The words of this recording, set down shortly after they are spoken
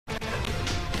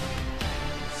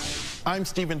I'm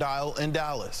Stephen Dial in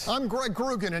Dallas. I'm Greg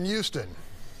Krugen in Houston.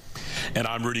 And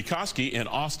I'm Rudy Koski in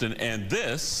Austin, and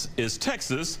this is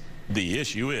Texas, The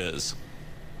Issue Is.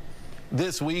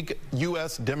 This week,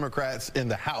 U.S. Democrats in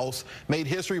the House made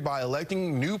history by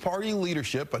electing new party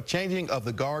leadership, a changing of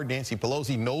the guard. Nancy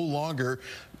Pelosi no longer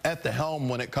at the helm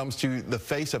when it comes to the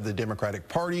face of the Democratic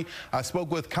Party. I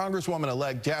spoke with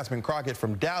Congresswoman-elect Jasmine Crockett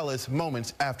from Dallas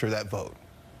moments after that vote.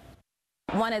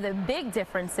 One of the big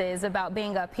differences about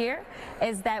being up here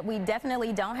is that we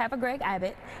definitely don't have a Greg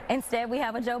Abbott. Instead, we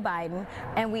have a Joe Biden,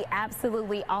 and we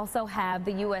absolutely also have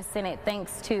the U.S. Senate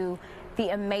thanks to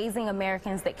the amazing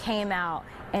Americans that came out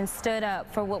and stood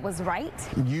up for what was right.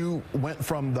 You went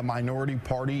from the minority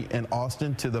party in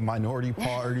Austin to the minority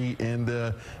party in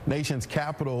the nation's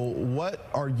capital. What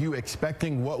are you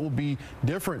expecting? What will be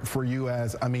different for you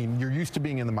as, I mean, you're used to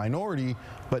being in the minority,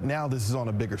 but now this is on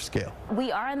a bigger scale.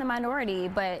 We are in the minority,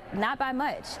 but not by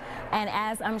much. And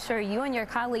as I'm sure you and your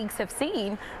colleagues have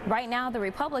seen, right now the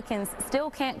Republicans still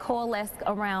can't coalesce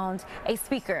around a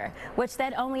speaker, which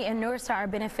that only inures to our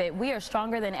benefit. We are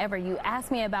stronger than ever. You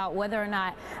asked me about whether or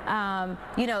not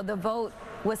the vote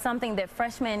was something that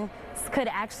freshmen could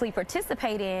actually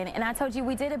participate in, and I told you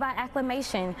we did it by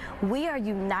acclamation. We are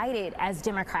united as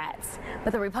Democrats,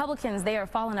 but the Republicans, they are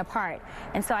falling apart.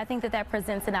 And so I think that that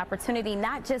presents an opportunity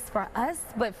not just for us,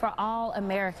 but for all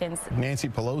Americans. Nancy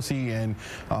Pelosi and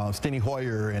Steny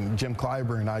Hoyer and Jim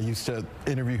Clyburn, I used to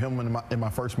interview him in my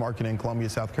first market in Columbia,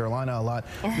 South Carolina a lot.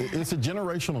 It's a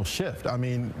generational shift. I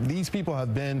mean, these people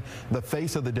have been the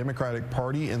face of the Democratic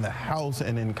Party in the House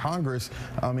and in Congress,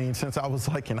 I mean, since I was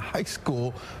like in high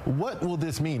school. What will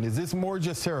this mean? Is this more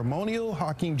just ceremonial,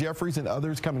 Hakeem Jeffries and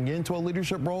others coming into a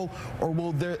leadership role, or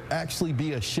will there actually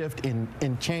be a shift in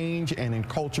change and in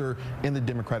culture in the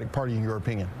Democratic Party, in your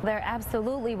opinion? There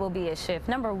absolutely will be a shift.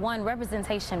 Number one,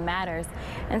 representation matters.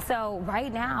 And so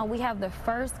right now we have the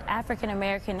first African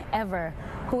American ever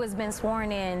who has been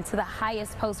sworn in to the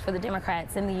highest post for the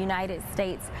Democrats in the United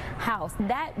States House.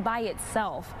 That by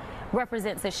itself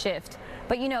represents a shift.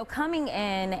 But you know, coming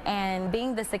in and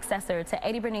being the successor to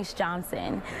Eddie Bernice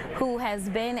Johnson, who has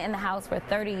been in the House for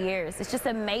 30 years, it's just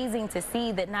amazing to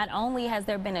see that not only has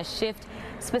there been a shift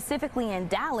specifically in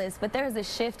Dallas, but there's a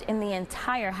shift in the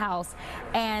entire House.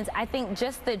 And I think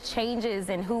just the changes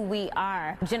in who we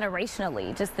are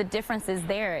generationally, just the differences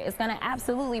there, is going to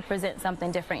absolutely present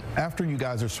something different. After you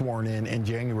guys are sworn in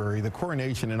January, the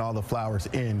coronation and all the flowers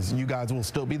ends. You guys will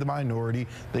still be the minority.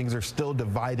 Things are still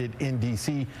divided in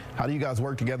D.C. How do you guys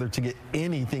work together to get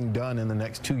anything done in the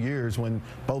next 2 years when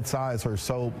both sides are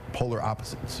so polar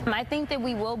opposites? I think that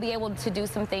we will be able to do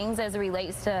some things as it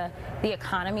relates to the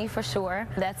economy for sure.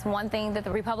 That's one thing that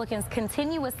the Republicans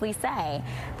continuously say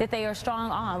that they are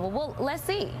strong on. Well, let's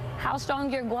see how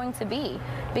strong you're going to be,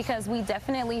 because we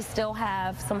definitely still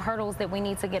have some hurdles that we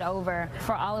need to get over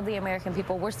for all of the American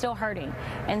people. We're still hurting.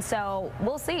 And so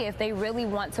we'll see if they really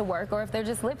want to work or if they're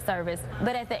just lip service.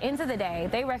 But at the end of the day,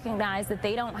 they recognize that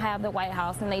they don't have the White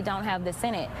House and they don't have the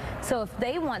Senate. So if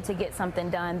they want to get something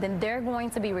done, then they're going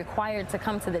to be required to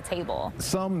come to the table.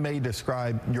 Some may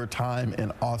describe your time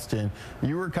in Austin.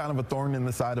 You were kind of a thorn in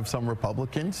the side of some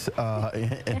Republicans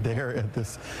there at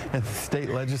the state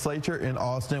legislature in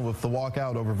Austin with the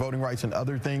walkout over voting rights and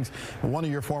other things. One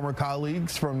of your former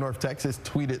colleagues from North Texas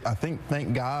tweeted, I think,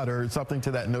 thank God, or something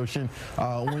to that notion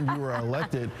when you were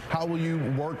elected. How will you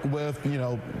work with,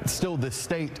 still the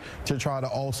state to try to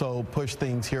also push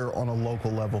things here on a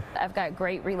local level? I've got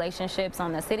great relationships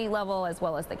on the city level as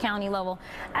well as the county level,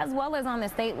 as well as on the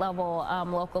state level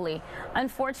locally.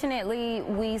 Unfortunately,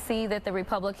 we see that the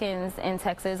Republicans in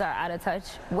Texas are out of touch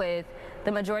with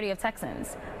the majority of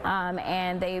Texans,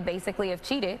 and they basically have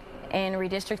cheated in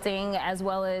redistricting as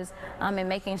well as in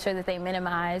making sure that they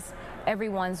minimize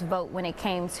everyone's vote when it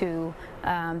came to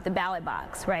the ballot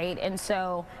box, right? And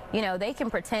so, they can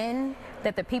pretend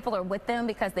that the people are with them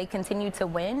because they continue to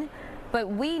win, but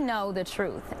we know the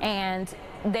truth, and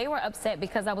they were upset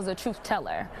because I was a truth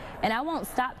teller, and I won't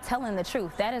stop telling the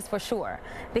truth, that is for sure,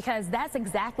 because that's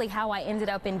exactly how I ended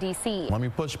up in D.C. Let me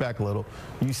push back a little.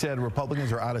 You said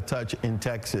Republicans are out of touch in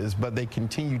Texas, but they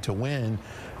continue to win.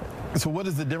 So what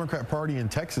is the Democrat Party in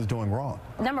Texas doing wrong?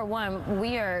 Number one,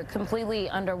 we are completely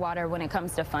underwater when it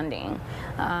comes to funding.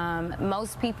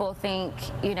 Most people think,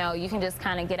 you can just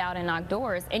kind of get out and knock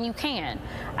doors, and you can.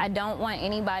 I don't want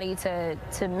anybody to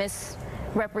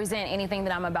misrepresent anything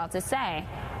that I'm about to say,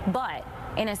 but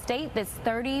in a state that's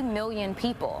 30 million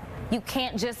people, you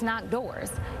can't just knock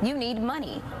doors. You need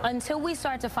money. Until we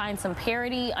start to find some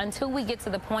parity, until we get to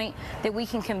the point that we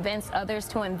can convince others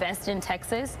to invest in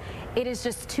Texas, it is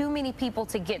just too many people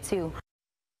to get to.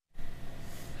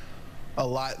 A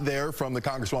lot there from the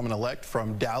Congresswoman-elect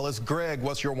from Dallas. Greg,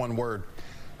 what's your one word?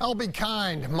 I'll be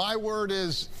kind. My word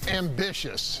is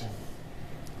ambitious.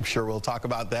 I'm sure we'll talk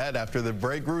about that after the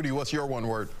break. Rudy, what's your one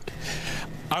word?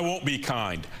 I won't be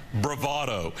kind.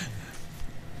 Bravado.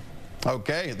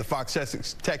 Okay, the Fox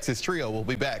Texas Trio will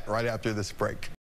be back right after this break.